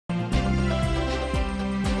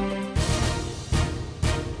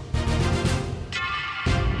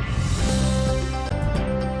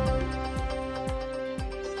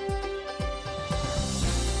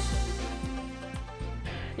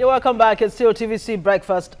You're welcome back. It's still TVC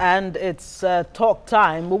Breakfast and it's talk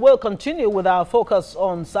time. We will continue with our focus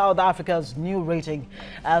on South Africa's new rating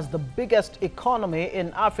as the biggest economy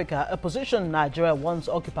in Africa, a position Nigeria once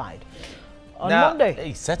occupied. On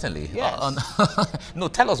Monday. Certainly. Yes. No,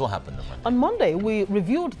 tell us what happened on Monday. On Monday, we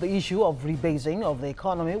reviewed the issue of rebasing of the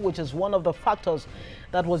economy, which is one of the factors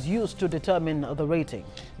that was used to determine the rating.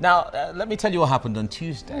 Now, let me tell you what happened on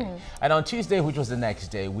Tuesday. And on Tuesday, which was the next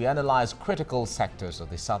day, we analyzed critical sectors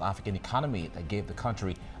of the South African economy that gave the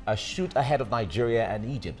country a shoot ahead of Nigeria and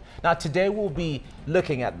Egypt. Now, today we'll be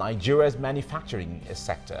looking at Nigeria's manufacturing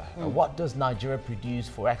sector. What does Nigeria produce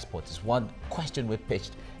for exports? Is one question we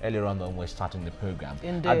pitched earlier on when we're starting the program.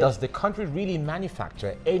 Indeed. Does the country really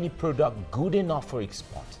manufacture any product good enough for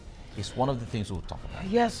export? It's one of the things we'll talk about.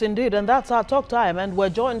 Yes, indeed, and that's our talk time. And we're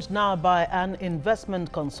joined now by an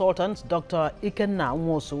investment consultant, Dr. Ikenna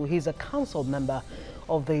Nwosu. He's a council member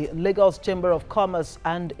of the Lagos Chamber of Commerce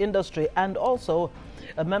and Industry and also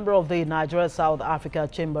a member of the Nigeria South Africa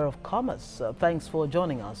Chamber of Commerce. Thanks for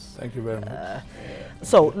joining us. Thank you very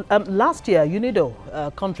much. Last year,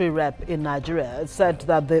 UNIDO, country rep in Nigeria, said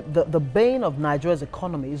that the bane of Nigeria's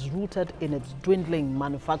economy is rooted in its dwindling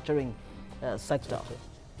manufacturing sector.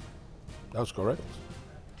 That's correct.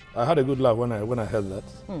 I had a good laugh when I heard that.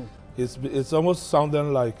 It's almost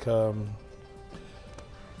sounding like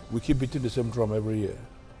we keep beating the same drum every year.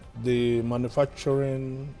 The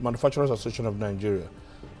Manufacturers Association of Nigeria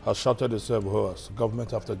has shouted itself hoarse,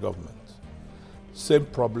 government after government. Same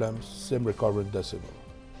problems, same recurring decimal.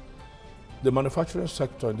 The manufacturing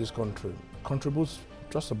sector in this country contributes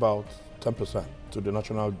just about 10% to the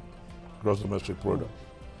national gross domestic product.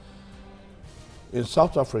 In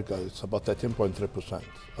South Africa, it's about 13.3%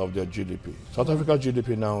 of their GDP. South Africa's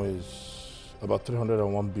GDP now is about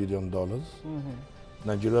 $301 billion.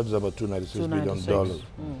 Nigeria is about $296 billion.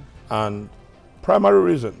 And primary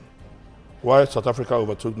reason why South Africa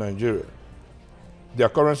overtook Nigeria, their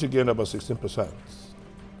currency gained about 16%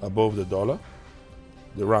 above the dollar,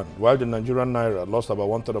 the rand, while the Nigerian naira lost about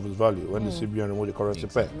 1/3 of its value when the CBN removed the currency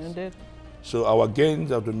pair. So our gains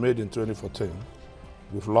have been made in 2014.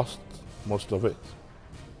 We've lost most of it.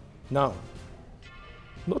 Now,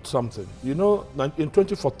 note something. You know, in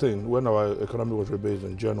 2014, when our economy was rebased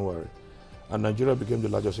in January, and Nigeria became the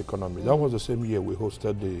largest economy, that was the same year we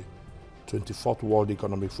hosted the 24th World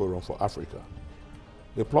Economic Forum for Africa.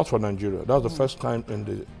 A plot for Nigeria. That was the first time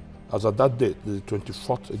as at that date, the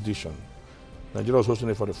 24th edition. Nigeria was hosting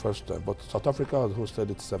it for the first time, but South Africa has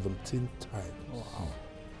hosted it 17 times. Wow.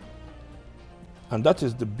 And that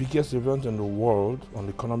is the biggest event in the world on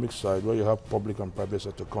the economic side where you have public and private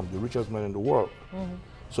sector come, the richest men in the world.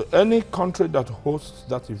 So any country that hosts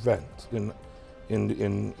that event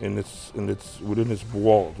within its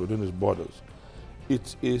walls, within its borders,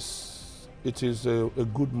 it is a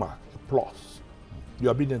good mark, a plus. You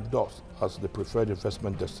are being endorsed as the preferred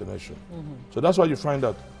investment destination. So that's why you find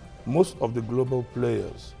that most of the global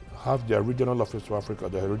players have their regional office to Africa,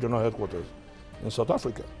 their regional headquarters in South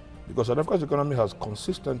Africa. Because South Africa's economy has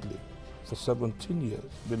consistently, for 17 years,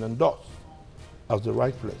 been endorsed as the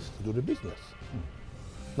right place to do the business.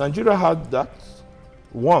 Nigeria had that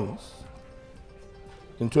once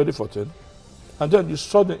in 2014, and then you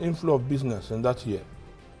saw the inflow of business in that year,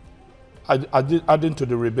 adding to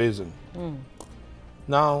the rebasing.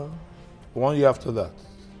 Now, 1 year after that,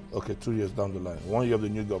 okay, 2 years down the line, 1 year of the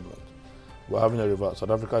new government, we're having a reverse.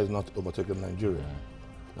 South Africa is not overtaking Nigeria.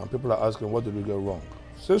 Now people are asking, what did we get wrong?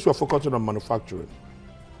 Since we're focusing on manufacturing,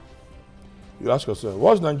 you ask yourself,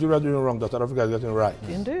 what's Nigeria doing wrong that South Africa is getting right?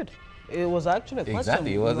 Indeed. It was actually a question.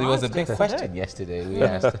 Exactly. It was a big question yesterday we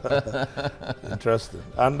asked. Interesting.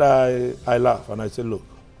 And I laugh and I say, look,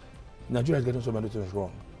 Nigeria is getting so many things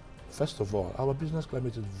wrong. First of all, our business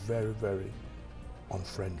climate is very, very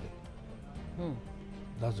unfriendly.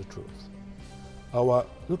 That's the truth.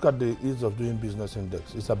 Look at the ease of doing business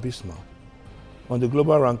index. It's abysmal. On the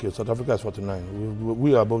global ranking, South Africa is 49.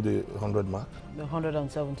 We are above the 100 mark. The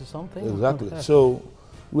 170 something. Exactly. Okay. So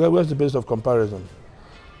where's the base of comparison?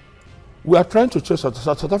 We are trying to chase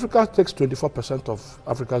South Africa takes 24% of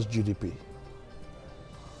Africa's GDP.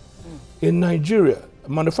 In Nigeria,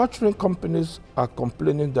 manufacturing companies are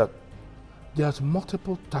complaining that there's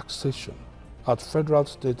multiple taxation at federal,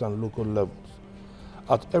 state, and local levels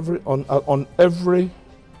on every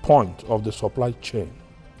point of the supply chain.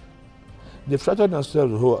 They've shouted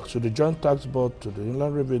themselves to the Joint Tax Board, to the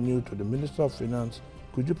Inland Revenue, to the Minister of Finance,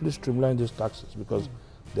 could you please streamline these taxes because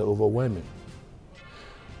they're overwhelming.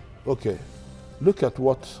 Okay, look at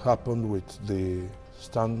what happened with the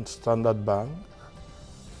Standard Bank,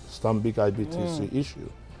 Stanbic IBTC issue,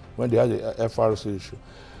 when they had the FRC issue.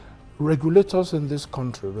 Regulators in this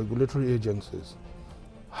country, regulatory agencies,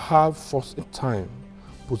 have for some time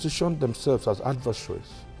positioned themselves as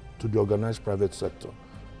adversaries to the organized private sector.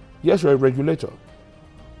 Yes, you're a regulator,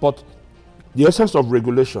 but the essence of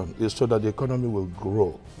regulation is so that the economy will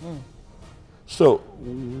grow. So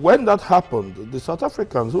when that happened, the South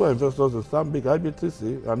Africans who are investors in Stanbic,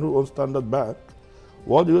 IBTC, and who own Standard Bank,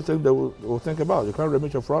 what do you think they will think about? You can't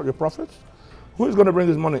remit your profits? Who is going to bring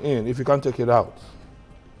this money in if you can't take it out?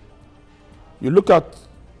 You look at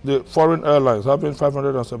the foreign airlines having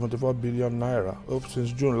 574 billion naira.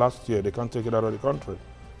 Since June last year, they can't take it out of the country.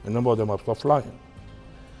 A number of them have stopped flying.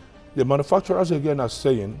 The manufacturers again are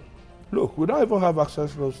saying, look, we don't even have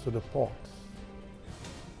access roads to the ports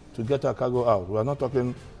to get our cargo out. We are not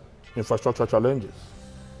talking infrastructure challenges.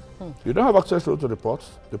 You don't have access roads to the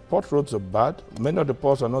ports. The port roads are bad. Many of the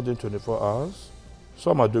ports are not doing 24 hours.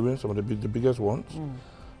 Some are doing, some of the biggest ones.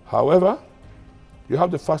 However, you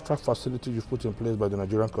have the fast-track facility you've put in place by the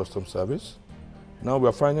Nigerian Customs Service. Now we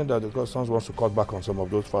are finding that the Customs wants to cut back on some of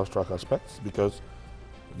those fast-track aspects because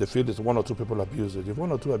they feel that one or two people abuse it. If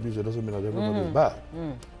one or two abuse it, doesn't mean that everybody is bad.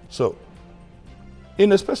 So,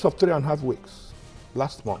 in a space of 3.5 weeks,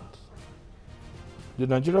 last month, the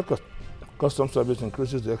Nigerian Customs Service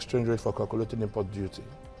increases the exchange rate for calculating import duty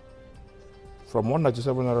from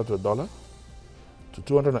 197 naira to $1 to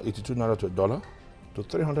 282 naira to $1 to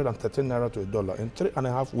 313 naira to $1 in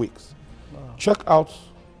 3.5 weeks. Wow. Check out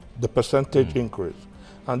the percentage increase.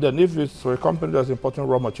 And then if it's for a company that's importing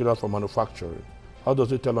raw materials for manufacturing, how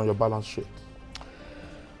does it tell on your balance sheet?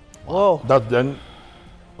 Oh. That's then,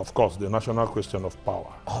 of course, the national question of power.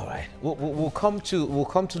 All right, we'll come to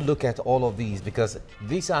look at all of these because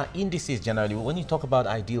these are indices generally. When you talk about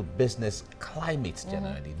ideal business climates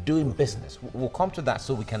generally, doing business, we'll come to that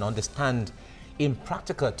so we can understand in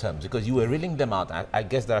practical terms because you were reeling them out. I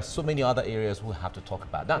guess there are so many other areas we have to talk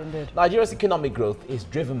about. Now, Nigeria's economic growth is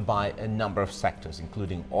driven by a number of sectors,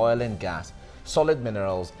 including oil and gas, solid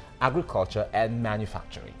minerals, agriculture, and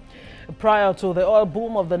manufacturing. Prior to the oil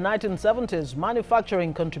boom of the 1970s,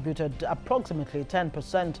 manufacturing contributed approximately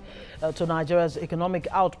 10% to Nigeria's economic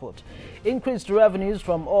output. Increased revenues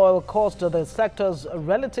from oil caused the sector's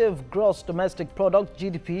relative gross domestic product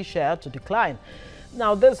 (GDP) share to decline.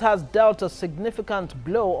 Now, this has dealt a significant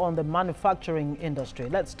blow on the manufacturing industry.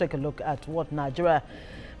 Let's take a look at what Nigeria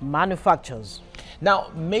manufactures. Now,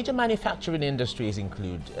 major manufacturing industries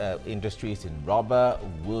include industries in rubber,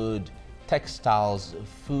 wood, textiles,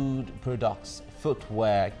 food products,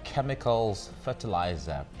 footwear, chemicals,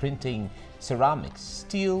 fertilizer, printing, ceramics,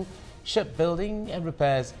 steel, shipbuilding and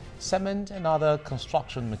repairs, cement and other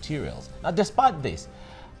construction materials. Now, despite this,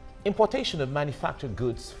 importation of manufactured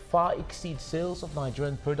goods far exceeds sales of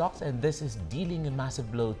Nigerian products, and this is dealing a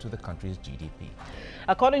massive blow to the country's GDP.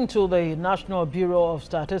 According to the National Bureau of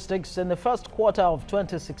Statistics, in the first quarter of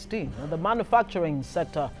 2016, the manufacturing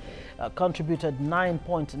sector contributed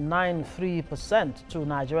 9.93% to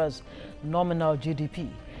Nigeria's nominal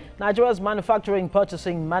GDP. Nigeria's Manufacturing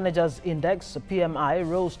Purchasing Managers Index, PMI,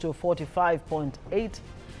 rose to 45.8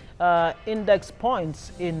 index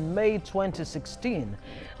points in May 2016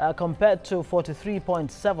 compared to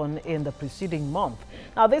 43.7 in the preceding month.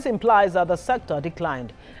 Now, this implies that the sector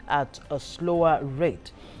declined at a slower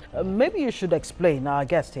rate. Maybe you should explain, our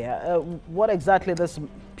guest here, what exactly this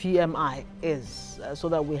PMI is so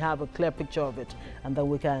that we have a clear picture of it and then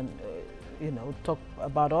we can, talk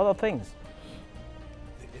about other things.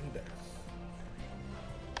 The index.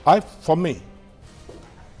 For me,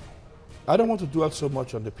 I don't want to dwell so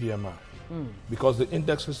much on the PMI because the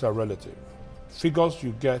indexes are relative. Figures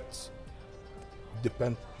you get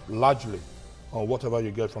depend largely on whatever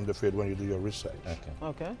you get from the field when you do your research.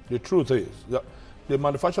 Okay. The truth is that the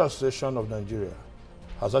Manufacturing Association of Nigeria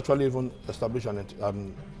has actually even established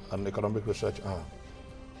an economic research arm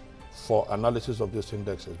for analysis of these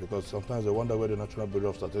indexes because sometimes they wonder where the National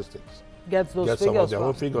Bureau of Statistics gets those some of figures their from.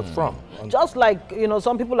 own figures from. Just like,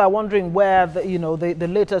 some people are wondering where, the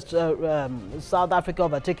latest South Africa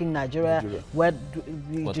overtaking Nigeria, where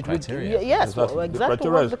what did criteria? we... Yes, exactly. exactly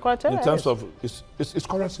what the criteria in terms is. of, it's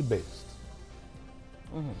currency-based,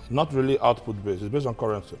 not really output-based. It's based on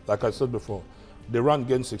currency. Like I said before, the rand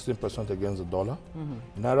gained 16% against the dollar.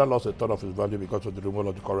 Naira lost a third of its value because of the removal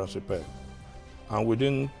of the currency pair. And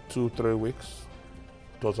within 2-3 weeks,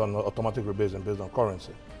 it was an automatic rebasing based on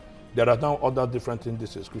currency. There are now other different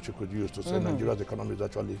indices which you could use to say Nigeria's economy is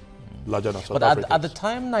actually larger than South Africa's. But at the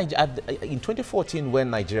time, in 2014, when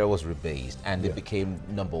Nigeria was rebased and it became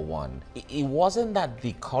 #1, it wasn't that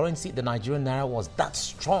the currency, the Nigerian naira, was that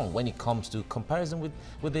strong when it comes to comparison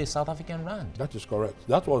with the South African rand. That is correct.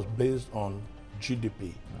 That was based on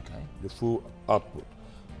GDP, the full output.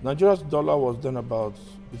 Nigeria's dollar was then about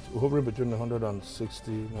hovering between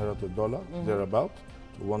 160 naira to dollar, thereabout,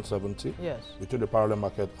 to 170. Yes. Between the parallel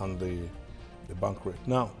market and the bank rate.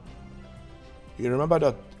 Now, you remember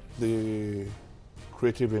that the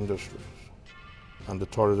creative industries and the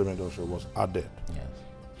tourism industry was added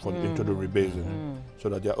into the rebasing, so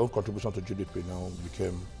that their own contribution to GDP now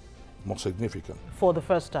became more significant. For the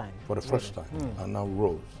first time? For the first time, and now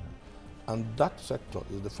rose. And that sector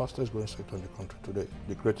is the fastest growing sector in the country today,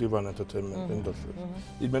 the creative and entertainment industry.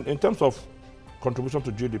 Even in terms of contribution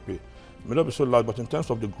to GDP, it may not be so large, but in terms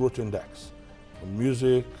of the growth index,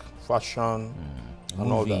 music, fashion,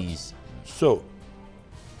 and all that. So,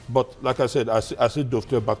 but like I said, I see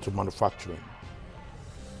dovetail back to manufacturing.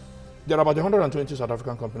 There are about 120 South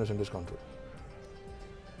African companies in this country.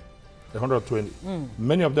 120.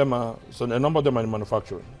 Many of them are, so a number of them are in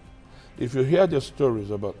manufacturing. If you hear their stories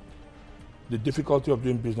about the difficulty of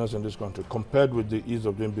doing business in this country compared with the ease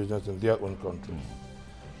of doing business in their own country,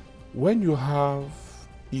 when you have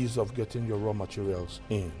ease of getting your raw materials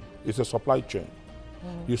in, it's a supply chain.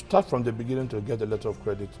 You start from the beginning to get the letter of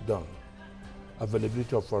credit done.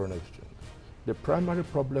 Availability of foreign exchange. The primary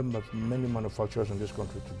problem of many manufacturers in this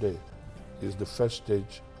country today is the first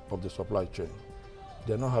stage of the supply chain.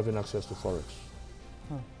 They're not having access to forex.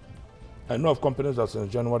 I know of companies that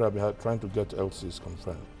since January have been trying to get LCs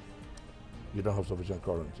confirmed. You don't have sufficient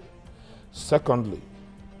currency. Secondly,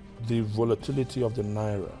 the volatility of the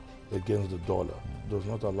naira against the dollar does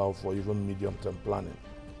not allow for even medium-term planning,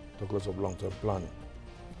 talk less of long-term planning.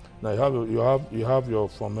 Now you have your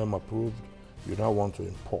FOMM approved. You now want to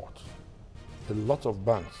import. A lot of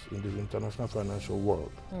banks in the international financial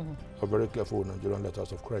world are very careful with Nigerian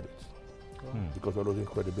letters of credit because we're losing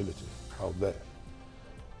credibility out there.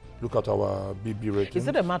 Look at our BB rating. Is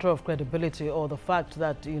it a matter of credibility or the fact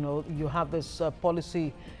that you have this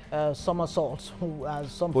policy somersault,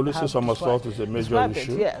 as some policy somersault is a major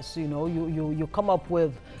issue? Yes, you come up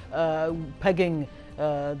with pegging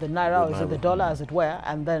the naira, or is it the dollar, as it were,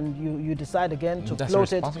 and then you decide again to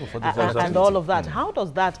float it and all of that. How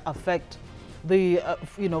does that affect the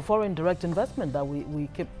foreign direct investment that we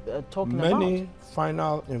keep talking about? Many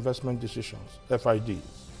final investment decisions,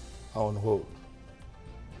 FIDs, are on hold.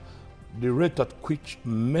 The rate at which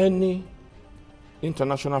many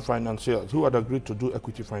international financiers who had agreed to do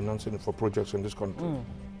equity financing for projects in this country,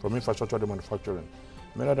 from infrastructure to manufacturing,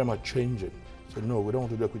 many of them are changing. Say, no, we don't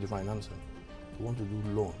want to do equity financing. We want to do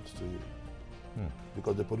loans to you.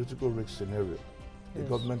 Because the political risk scenario, the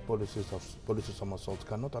government policy somersaults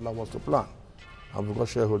cannot allow us to plan. And we've got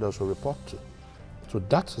shareholders to report to. So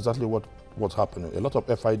that's exactly what's happening. A lot of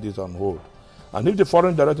FIDs are on hold. And if the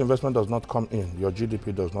foreign direct investment does not come in, your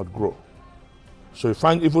GDP does not grow. So you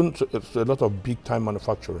find even a lot of big-time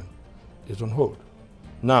manufacturing is on hold.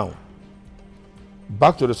 Now,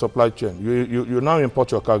 back to the supply chain. You now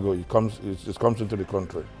import your cargo, it comes into the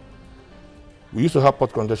country. We used to have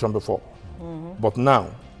port congestion before, but now,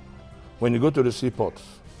 when you go to the seaports,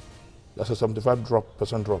 there's a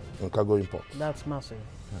 75% drop in cargo imports. That's massive.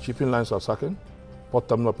 Shipping lines are sacking, port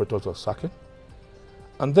terminal operators are sacking.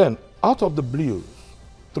 And then, out of the blues,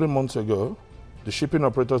 3 months ago, the shipping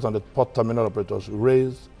operators and the port terminal operators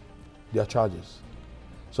raised their charges.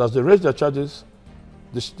 So as they raised their charges,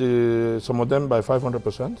 some of them by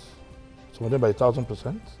 500%, some of them by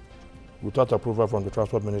 1,000%, without approval from the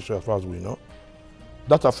Transport Ministry as far as we know.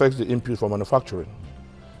 That affects the input for manufacturing.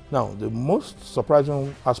 Now, the most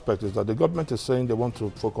surprising aspect is that the government is saying they want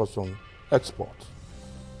to focus on export,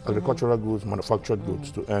 agricultural goods, manufactured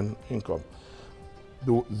goods to earn income.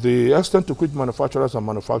 The extent to which manufacturers are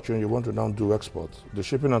manufacturing, you want to now do exports. The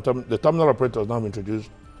shipping and the terminal operators now have introduced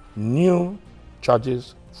new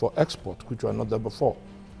charges for export, which were not there before.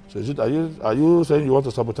 So are you saying you want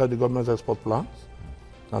to sabotage the government's export plans?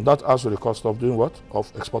 And that adds to the cost of doing what?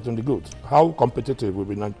 Of exporting the goods. How competitive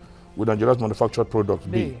will Nigeria's manufactured products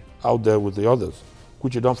be out there with the others,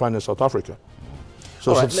 which you don't find in South Africa?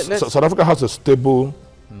 So South Africa has a stable,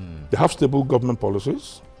 they have stable government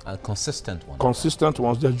policies. Consistent ones. Consistent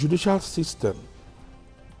ones. Their judicial system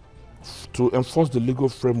to enforce the legal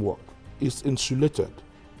framework is insulated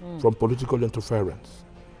from political interference.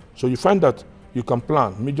 So you find that you can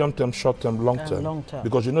plan medium-term, short-term, long-term,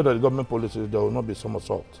 because you know that the government policies, there will not be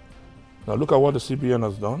somersault. Now look at what the CBN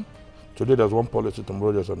has done. Today there's one policy,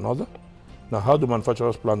 tomorrow there's another. Now how do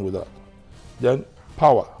manufacturers plan with that? Then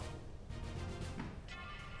power.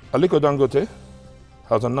 Aliko Dangote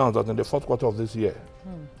has announced that in the 4th quarter of this year,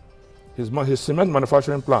 his cement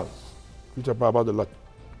manufacturing plants, which are about the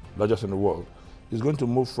largest in the world, is going to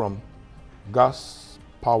move from gas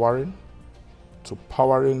powering to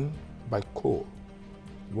powering by coal.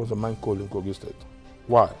 He wants to mine coal in Kogi State.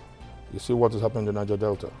 Why? You see what is happening in the Niger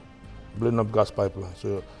Delta, blowing up gas pipelines.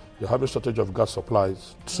 So you're having shortage of gas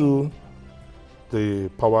supplies to the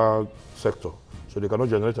power sector. So they cannot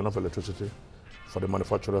generate enough electricity for the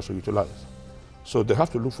manufacturers to utilize. So they have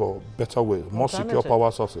to look for better ways, more secure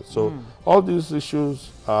power sources. So all these issues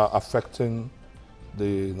are affecting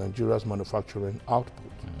the Nigeria's manufacturing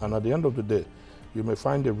output. And at the end of the day, you may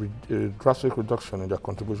find a drastic reduction in their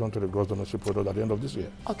contribution to the gross domestic product at the end of this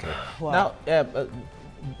year. Okay. Wow. Now,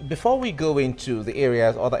 before we go into the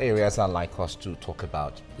areas, other areas I'd like us to talk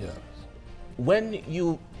about, when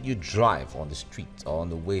you drive on the street or on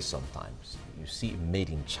the way sometimes, you see made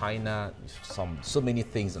in China, so many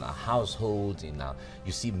things in our households,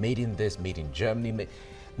 you see made in this, made in Germany.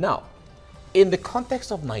 Now, in the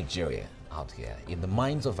context of Nigeria out here, in the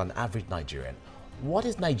minds of an average Nigerian, what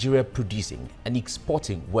is Nigeria producing and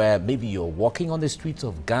exporting where maybe you're walking on the streets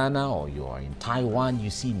of Ghana or you're in Taiwan,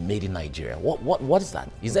 you see made in Nigeria? What is that?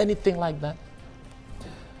 Is there anything like that?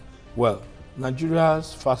 Well,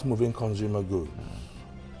 Nigeria's fast-moving consumer goods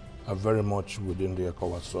are very much within the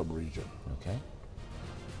ECOWAS sub-region. Okay.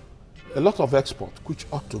 A lot of export, which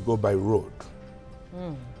ought to go by road,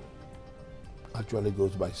 actually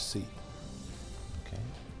goes by sea. Okay.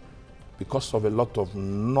 Because of a lot of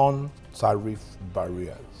non-tariff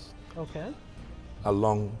barriers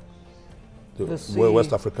along the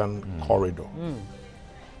West African corridor.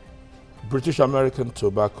 British American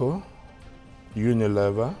Tobacco,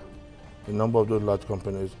 Unilever, a number of those large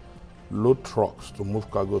companies load trucks to move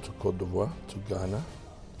cargo to Cote d'Ivoire, to Ghana,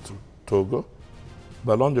 to Togo.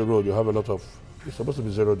 But along the road, you have a lot of, it's supposed to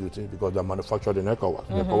be zero duty because they're manufactured in ECOWAS,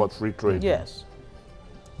 ECOWAS free trade. Yes.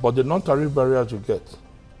 But the non-tariff barriers you get,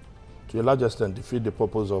 to a large extent, defeat the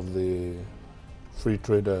purpose of the free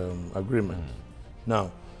trade agreement.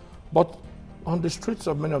 Now, but on the streets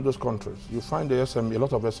of many of those countries, you find a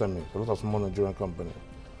lot of SMEs, a lot of small Nigerian companies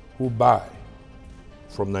who buy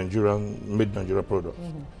from mid-Nigeria products.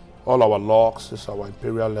 All our locks, this is our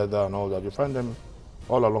imperial leather and all that. You find them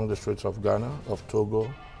all along the streets of Ghana, of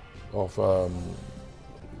Togo, of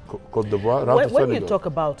Cote d'Ivoire. When you talk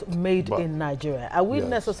about made in Nigeria, are we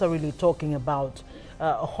necessarily talking about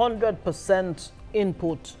 100%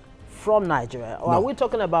 input from Nigeria? Or are we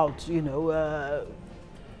talking about,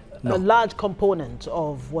 a large component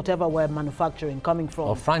of whatever we're manufacturing coming from,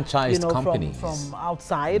 or franchised companies from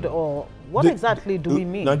outside, or what exactly do we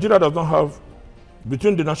mean? Nigeria does not have,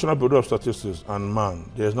 between the National Bureau of Statistics and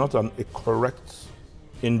man, there is not a correct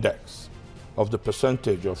index of the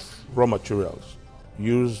percentage of raw materials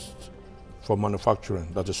used for manufacturing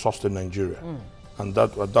that is sourced in Nigeria, and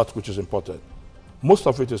that which is imported. Most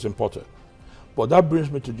of it is imported. But that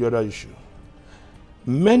brings me to the other issue.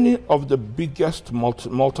 Many of the biggest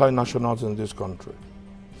multinationals in this country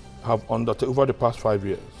have undertaken, over the past 7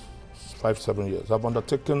 years, have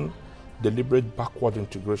undertaken deliberate backward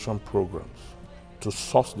integration programs to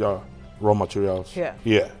source their raw materials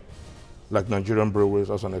here. Like Nigerian breweries,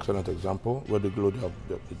 as an excellent example, where they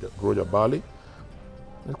grow their barley.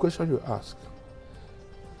 The question you ask,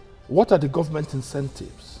 what are the government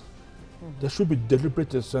incentives? There should be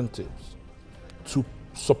deliberate incentives to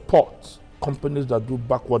support companies that do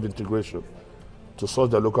backward integration to source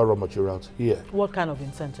their local raw materials here. What kind of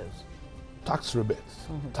incentives? Tax rebates,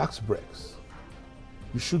 tax breaks.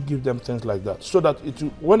 You should give them things like that so that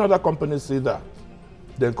when other companies see that,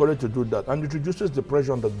 they're encouraged to do that. And it reduces the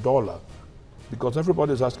pressure on the dollar because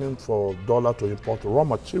everybody is asking for dollar to import raw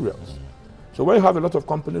materials. So when you have a lot of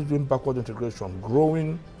companies doing backward integration,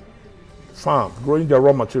 growing farms, growing their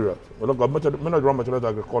raw materials, many of the raw materials are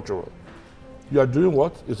agricultural. You are doing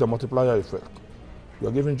what? It's a multiplier effect. You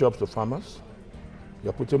are giving jobs to farmers. You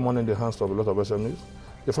are putting money in the hands of a lot of SMEs.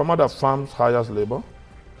 The farmer that farms hires labor,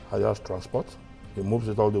 hires transport. He moves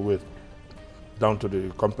it all the way down to the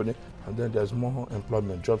company, and then there's more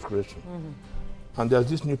employment, job creation. And there's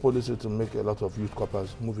this new policy to make a lot of youth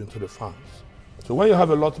corpers move into the farms. So when you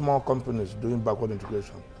have a lot more companies doing backward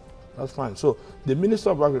integration, that's fine. So the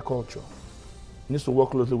Minister of Agriculture needs to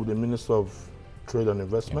work closely with the Minister of Trade and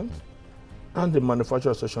Investment and the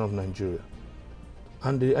Manufacturing Association of Nigeria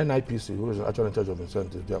and the NIPC, who is actually in charge of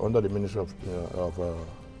incentives. They are under the Ministry of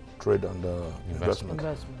Trade and Investment.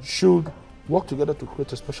 Should work together to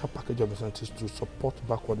create a special package of incentives to support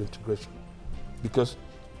backward integration. Because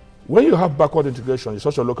when you have backward integration, you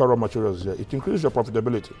source your local raw materials here, it increases your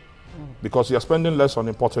profitability because you're spending less on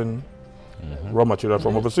importing raw material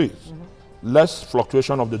from overseas. Less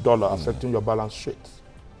fluctuation of the dollar affecting your balance sheet.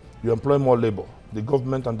 You employ more labor. The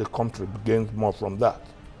government and the country gains more from that.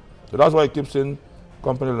 So that's why I keep saying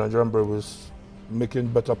companies like Nigerian breweries making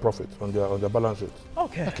better profit on their balance sheet.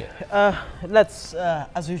 Okay. Let's,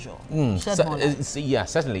 as usual, shed more light. Yeah,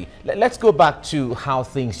 certainly. Let's go back to how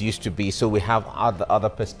things used to be, so we have other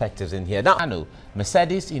perspectives in here. Now, I know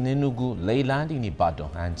Mercedes in Enugu, Leyland in Ibadan,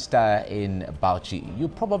 and Star in Bauchi. You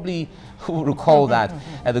probably recall that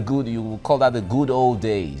you will call that the good old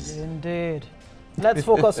days. Indeed. Let's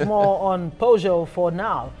focus more on Peugeot for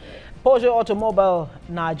now. Peugeot Automobile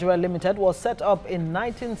Nigeria Limited was set up in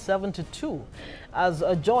 1972 as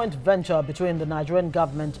a joint venture between the Nigerian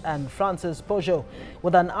government and Francis Peugeot,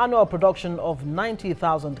 with an annual production of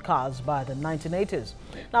 90,000 cars by the 1980s.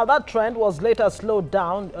 Now, that trend was later slowed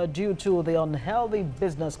down due to the unhealthy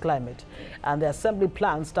business climate, and the assembly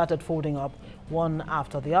plants started folding up one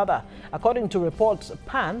after the other. According to reports,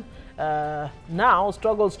 PAN now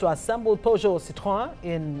struggles to assemble Peugeot Citroën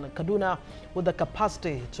in Kaduna with the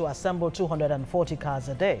capacity to assemble 240 cars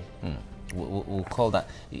a day. We'll call that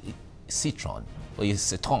Citroën, or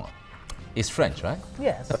Citroën. It's French, right?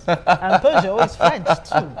 Yes, and Peugeot is French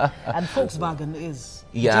too, and Volkswagen is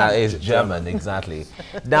German. It's German, exactly.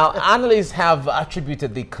 Now, analysts have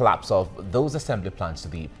attributed the collapse of those assembly plants to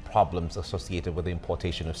the problems associated with the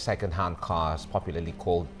importation of second-hand cars, popularly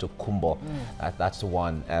called Tokumbo. That's the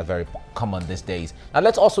one very common these days. Now,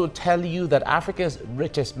 let's also tell you that Africa's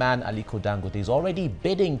richest man, Aliko Dangote, is already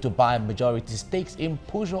bidding to buy majority stakes in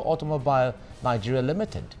Peugeot Automobile Nigeria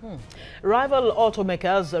Limited. Rival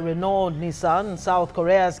automakers Renault, Nissan, South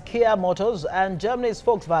Korea's Kia Motors and Germany's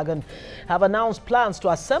Volkswagen have announced plans to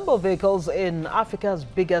assemble vehicles in Africa's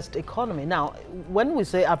biggest economy. Now, when we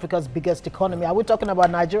say Africa's biggest economy, are we talking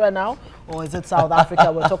about Nigeria now, or is it South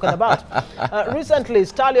Africa we're talking about? Recently,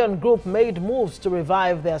 Stallion Group made moves to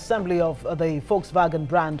revive the assembly of the Volkswagen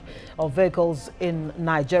brand of vehicles in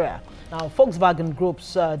Nigeria. Now, Volkswagen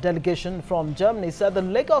Group's delegation from Germany said the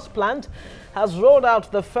Lagos plant has rolled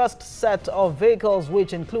out the first set of vehicles,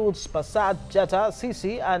 which includes Passat, Jetta,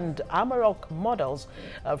 CC and Amarok models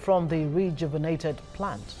from the rejuvenated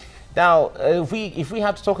plant. Now, if we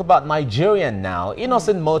have to talk about Nigeria now,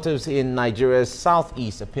 Innocent Motors in Nigeria's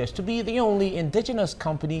southeast appears to be the only indigenous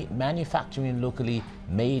company manufacturing locally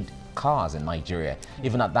made cars in Nigeria.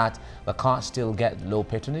 Even at that, the cars still get low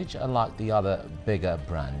patronage, unlike the other bigger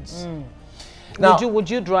brands. Now, would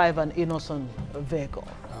you drive an Innocent vehicle?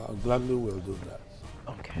 I gladly will do that.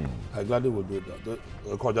 Okay. I gladly will do that.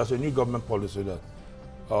 Because there's a new government policy that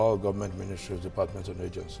all government ministries, departments and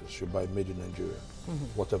agencies should buy made in Nigeria,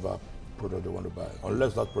 whatever product they want to buy.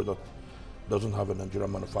 Unless that product doesn't have a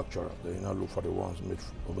Nigerian manufacturer, they now look for the ones made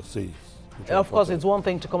overseas. Of course, it's one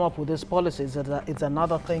thing to come up with these policies, it's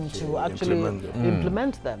another thing to actually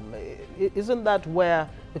implement them. Isn't that where,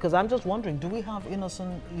 because I'm just wondering, do we have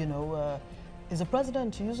Innocent, is the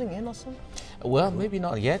president using Innocent? Well, maybe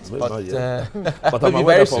not yet, maybe but, not yet. But I'm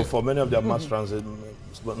aware that for many of their mass transit,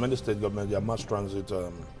 many state governments, their mass transit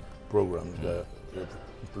programs, they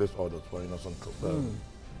place orders for Innocent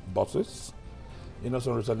buses.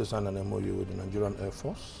 Innocent recently signed an MOU with the Nigerian Air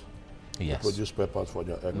Force to produce spare parts for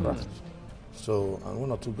their aircraft. So, and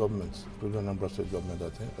one or two governments, including a number of state governments, I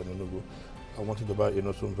think, I don't know, I wanted to buy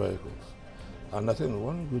Innocent vehicles. And I think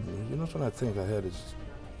one good news, Innocent, I think I heard, is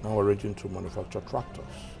now arranging to manufacture tractors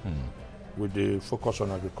with the focus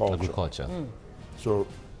on agriculture. So,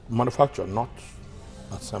 manufacture, not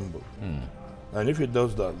assemble. And if it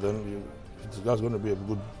does that, then that's going to be a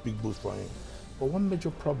good big boost for him. But one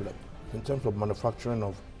major problem in terms of manufacturing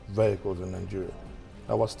of vehicles in Nigeria,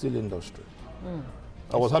 our steel industry.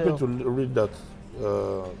 I was happy to read that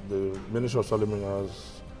the Minister of Solomon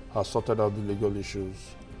has sorted out the legal issues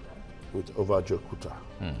with Ovajokuta.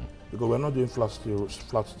 Because we're not doing flat steel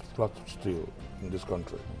in this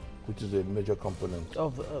country, which is a major component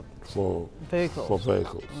of for vehicles.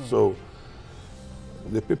 So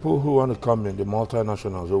the people who want to come in, the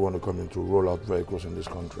multinationals who want to come in to roll out vehicles in this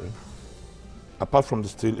country, apart from the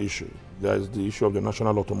steel issue, there is the issue of the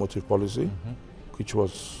national automotive policy, which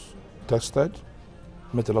was tested,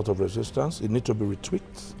 met a lot of resistance. It needs to be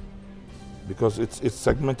retweaked because it's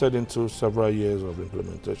segmented into several years of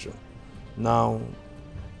implementation. Now,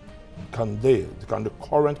 can the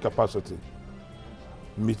current capacity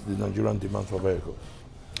meet the Nigerian demand for vehicles?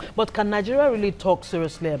 But can Nigeria really talk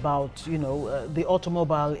seriously about, the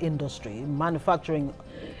automobile industry, manufacturing,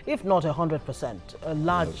 if not 100%, a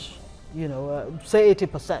large, say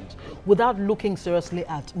 80%, without looking seriously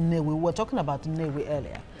at Nnewi? We were talking about Nnewi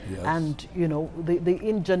earlier. Yes. And, the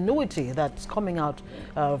ingenuity that's coming out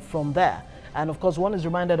from there. And of course, one is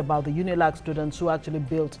reminded about the UNILAG students who actually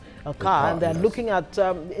built a car, and they're looking at,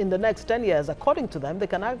 in the next 10 years, according to them, they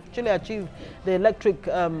can actually achieve the electric,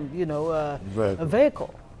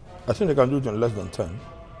 vehicle. I think they can do it in less than 10.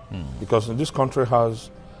 Because in this country has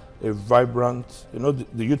a vibrant, you know,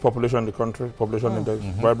 the youth population in the country, population index,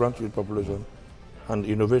 vibrant youth population, and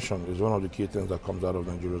innovation is one of the key things that comes out of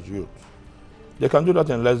Nigeria's youth. They can do that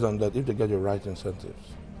in less than that if they get the right incentives,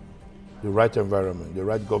 the right environment, the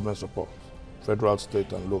right government support, federal,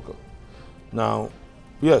 state, and local. Now,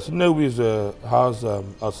 yes, Nnewi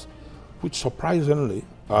has, which surprisingly,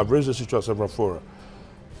 I've raised this issue at several fora.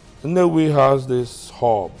 Nnewi has this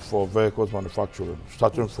hub for vehicles manufacturing,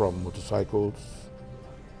 starting from motorcycles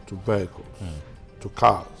to vehicles, to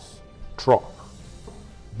cars, truck,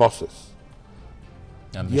 buses.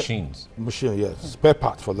 And machines. Machine, yes, spare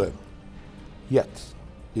parts for them. Yet,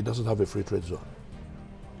 it doesn't have a free trade zone.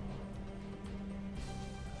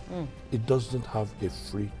 It doesn't have a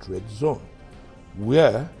free trade zone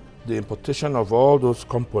where the importation of all those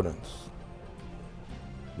components,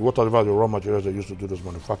 whatever the raw materials they used to do this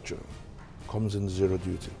manufacturing, comes in zero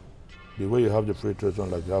duty. The way you have the free trade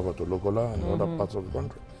zone like you have at Ologola and other parts of the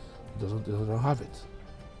country, it doesn't have it.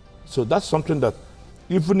 So that's something that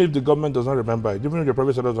even if the government does not remember it, even if the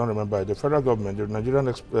private sector does not remember it, the federal government, the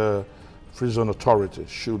Nigerian Free Zone Authority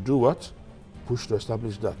should do what? Push to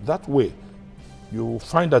establish that. That way, you will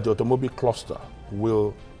find that the automobile cluster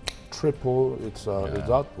will triple its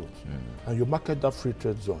output. And you market that free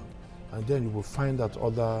trade zone. And then you will find that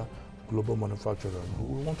other global manufacturers who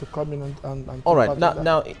want to come in and all right,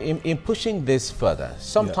 now in pushing this further,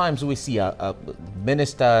 sometimes we see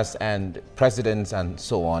ministers and presidents and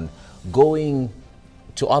so on going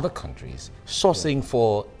to other countries, sourcing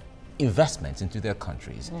for investments into their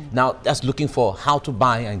countries. Now, that's looking for how to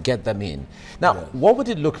buy and get them in. Now, what would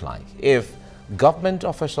it look like if government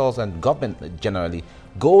officials and government generally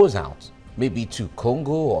goes out, maybe to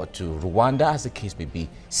Congo or to Rwanda, as the case may be,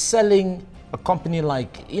 selling a company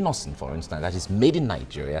like Innocent, for instance, that is made in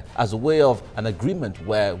Nigeria, as a way of an agreement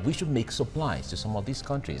where we should make supplies to some of these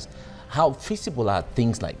countries? How feasible are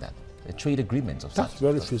things like that? The trade agreements of That's such?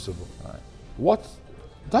 very feasible. Right.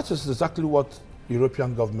 That is exactly what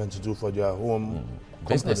European governments do for their home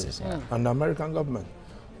businesses and the American government.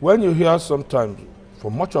 When you hear sometimes,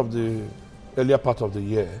 for much of the earlier part of the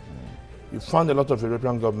year, you find a lot of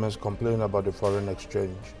European governments complaining about the foreign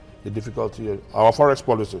exchange, the difficulty, our forex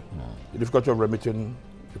policy, the difficulty of remitting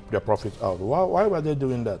their profits out. Why were they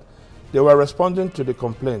doing that? They were responding to the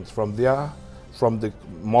complaints from the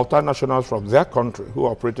multinationals from their country who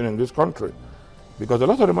are operating in this country. Because a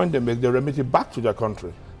lot of the money they make, they remit it back to their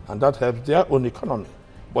country, and that helps their own economy.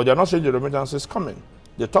 But they're not saying the remittance is coming.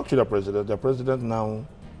 They talk to the president now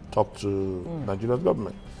talk to Nigeria's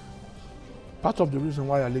government. Part of the reason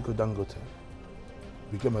why Aliko Dangote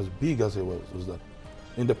became as big as it was that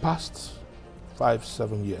in the past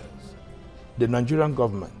 5-7 years, the Nigerian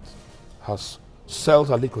government has sold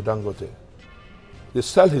Aliko Dangote. They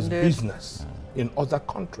sell his business in other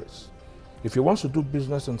countries. If he wants to do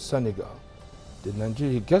business in Senegal,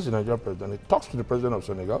 he gets the Nigerian president, he talks to the president of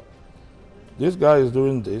Senegal. This guy is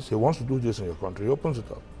doing this, he wants to do this in your country, he opens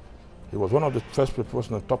it up. He was one of the first people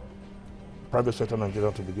in the top private sector in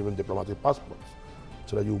Nigeria to be given diplomatic passports,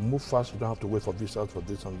 so that you move fast, you don't have to wait for visas for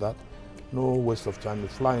this and that. No waste of time, you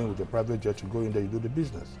fly in with your private jet, you go in there, you do the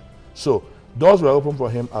business. So doors were open for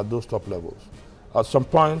him at those top levels. At some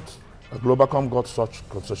point, Globalcom got such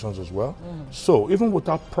concessions as well. So even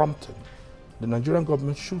without prompting, the Nigerian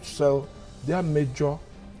government should sell their major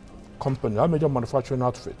company, their major manufacturing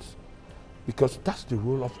outfits, because that's the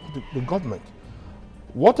role of the government.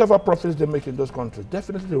 Whatever profits they make in those countries,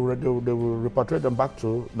 definitely they will repatriate them back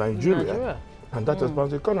to Nigeria. And that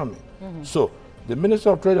expands the economy. So the Minister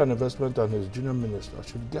of Trade and Investment and his junior minister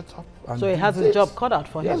should get up and so he has his job cut out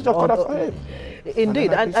for him. He has his job cut out for him.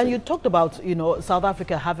 Indeed, and you talked about, you know, South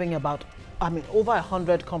Africa having about, over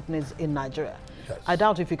 100 companies in Nigeria. Yes. I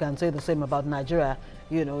doubt if you can say the same about Nigeria,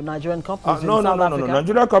 you know, Nigerian companies in No. South Africa.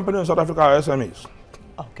 Nigerian companies in South Africa are SMEs.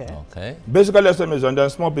 Okay. Basically SMEs, and they're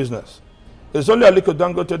small business. It's only Aliko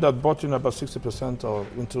Dangote that bought in about 60%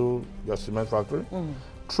 into their cement factory.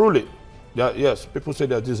 Truly, yes, people say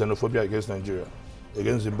there's xenophobia against Nigeria,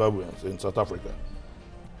 against Zimbabweans in South Africa.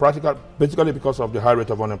 Basically because of the high rate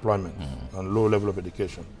of unemployment and low level of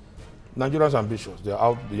education. Nigerians are ambitious, they're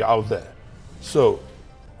out there. So,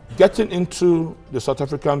 getting into the South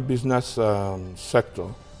African business sector,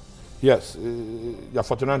 yes, you're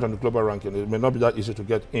 49 on the global ranking. It may not be that easy to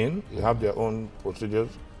get in. You have their own procedures.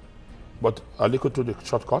 But Aliko took the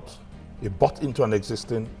shortcut. He bought into an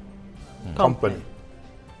existing company.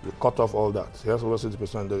 He cut off all that. He has over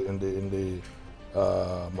 60%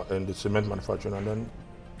 in the cement manufacturing, and then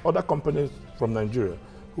other companies from Nigeria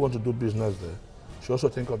who want to do business there should also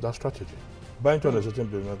think of that strategy. Buy into an existing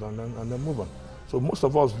business and then move on. So most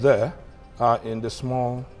of us there are in the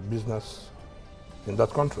small business in that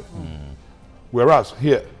country. Whereas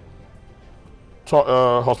here,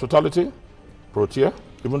 hospitality, Protea,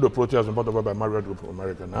 even though Protea is bought over by Marriott Group of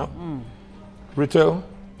America now. Retail,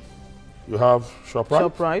 you have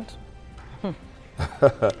ShopRite.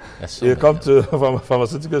 You come to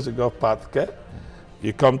pharmaceuticals, you got Pathcare.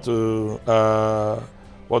 You come to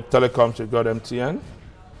what telecoms, you got MTN.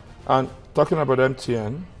 And talking about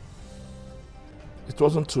MTN, it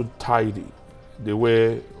wasn't too tidy the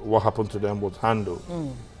way what happened to them was handled.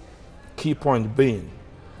 Key point being,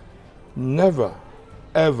 never,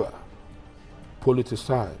 ever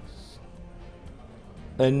politicize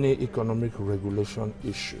any economic regulation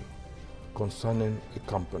issue concerning a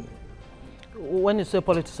company. When you say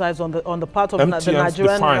politicize on the part of the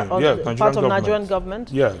Nigerian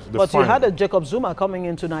government, yes, but you had a Jacob Zuma coming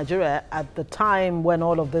into Nigeria at the time when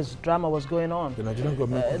all of this drama was going on. The Nigerian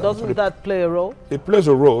government doesn't that play a role? It plays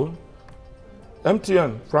a role.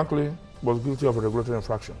 MTN, frankly, was guilty of a regulatory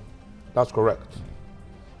infraction. That's correct.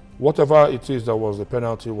 Whatever it is that was the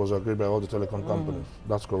penalty was agreed by all the telecom companies.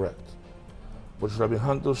 That's correct. But it should have been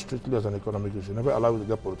handled strictly as an economic issue. Never allow it to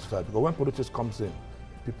get politicized. Because when politics comes in,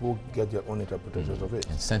 people get their own interpretations of it.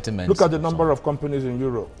 And sentiments. Look at the number of companies in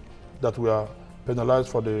Europe that were penalized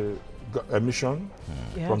for the emission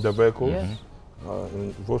from their vehicles,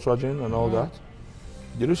 in Volkswagen and all that.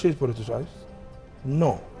 Did you see it politicized?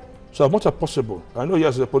 No. So as much as possible, I know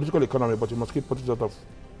yes, it's a political economy, but you must keep politics out of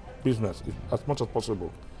business as much as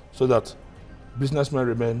possible, so that businessmen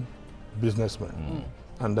remain businessmen.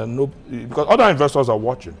 And then because other investors are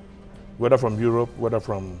watching, whether from Europe, whether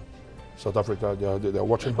from South Africa, they're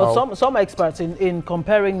watching. But some experts in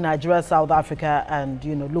comparing Nigeria, South Africa, and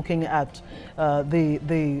looking at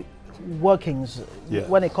the workings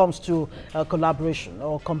when it comes to collaboration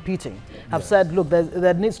or competing, have said, look,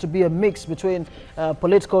 there needs to be a mix between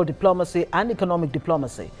political diplomacy and economic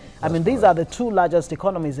diplomacy. I mean, these are the two largest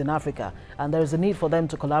economies in Africa, and there is a need for them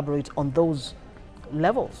to collaborate on those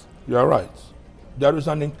levels. You're right. There is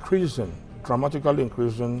an dramatically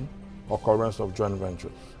increasing occurrence of joint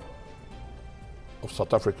ventures of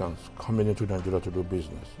South Africans coming into Nigeria to do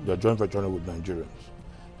business. They're joint venturing with Nigerians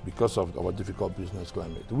because of our difficult business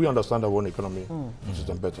climate. We understand our own economy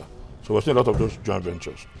system better. So we're seeing a lot of those joint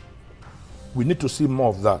ventures. We need to see more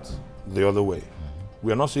of that the other way.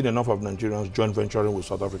 We are not seeing enough of Nigerians joint venturing with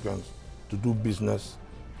South Africans to do business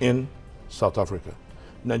in South Africa.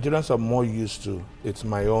 Nigerians are more used to, it's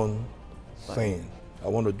my own thing, I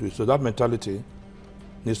want to do it. So that mentality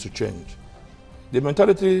needs to change. The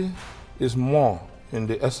mentality is more in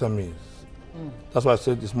the SMEs. That's why I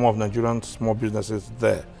said it's more of Nigerian small businesses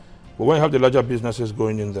there. But when you have the larger businesses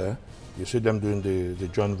going in there, you see them doing the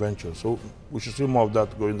joint venture. So we should see more of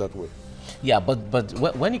that going that way. Yeah, but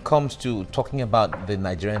when it comes to talking about the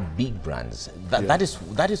Nigerian big brands,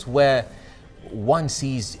 that is where one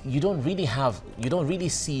sees you don't really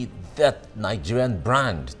see that Nigerian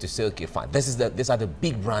brand to say, okay, fine, these are the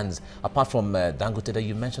big brands apart from Dangote that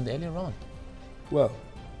you mentioned earlier on. Well,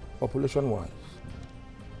 population-wise,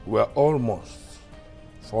 we're almost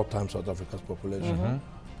 4 times South Africa's population.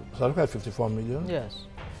 South Africa is 54 million. Yes.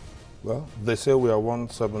 Well, they say we are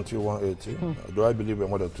 170, 180. Do I believe we're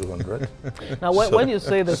more than 200? Now, when you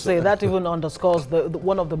say that even underscores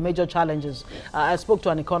one of the major challenges. I spoke to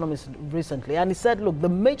an economist recently, and he said, look, the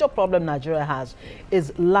major problem Nigeria has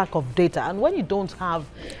is lack of data. And when you don't have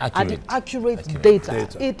accurate data,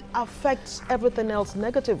 it affects everything else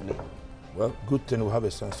negatively. Well, good thing we have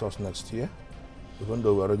a census next year, even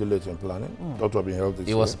though we're already late in planning. Thought we've been held this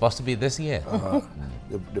year. It was supposed to be this year.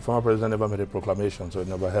 The former president never made a proclamation, so it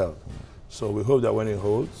never held. So we hope that when it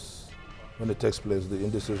takes place, the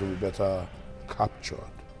indices will be better captured.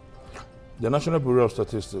 The National Bureau of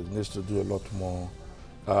Statistics needs to do a lot more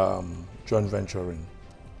joint venturing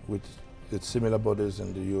with its similar bodies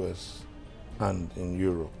in the US and in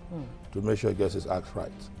Europe to make sure it gets its act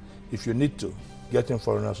right. If you need to, get in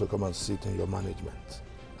foreigners to come and sit in your management,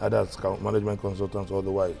 either as management consultants or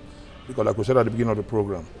otherwise. Because like we said at the beginning of the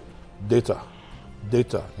program, data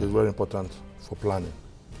is very important for planning.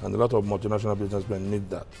 And a lot of multinational businessmen need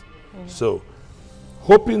that. So,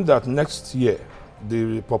 hoping that next year,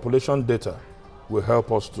 the population data will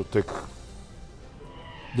help us to take,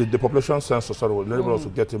 the population census will enable us to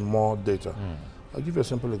get in more data. I'll give you a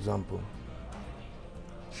simple example.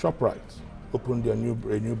 ShopRite opened a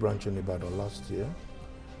new branch in Ibadan last year.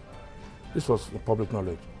 This was public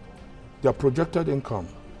knowledge. Their projected income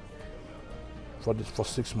for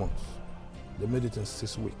 6 months, they made it in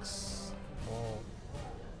 6 weeks.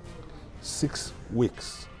 6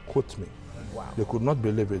 weeks, quote me. Wow. They could not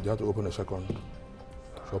believe it. They had to open a second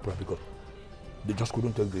ShopRite because They just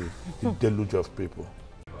couldn't take the deluge of people.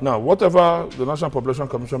 Now, whatever the National Population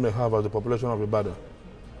Commission may have as the population of Ibadan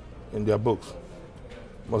in their books,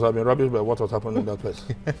 must have been rubbish by what was happening in that place.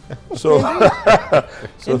 So,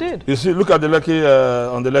 Indeed. You see, look at the Lekki,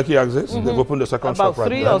 on the Lekki axis, they've opened the second shop right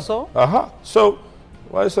there. About 3 or so. So,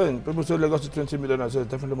 what are you saying? People say Lagos is 20 million, I say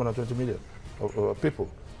definitely more than 20 million of people.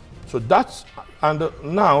 So that's, and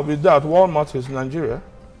now with that, Walmart is Nigeria,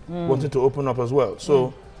 wanting to open up as well.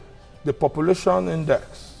 So the population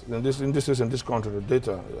index, in this country, the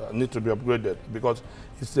data need to be upgraded because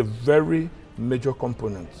it's a very major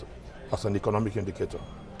component as an economic indicator.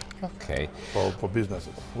 Okay. For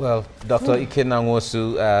businesses. Well, Dr. Ikenna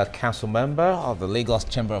Nwosu, council member of the Lagos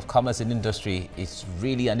Chamber of Commerce and Industry, it's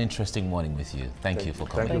really an interesting morning with you. Thank you for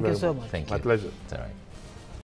coming. Thank you so much. Thank you. My pleasure. It's all right.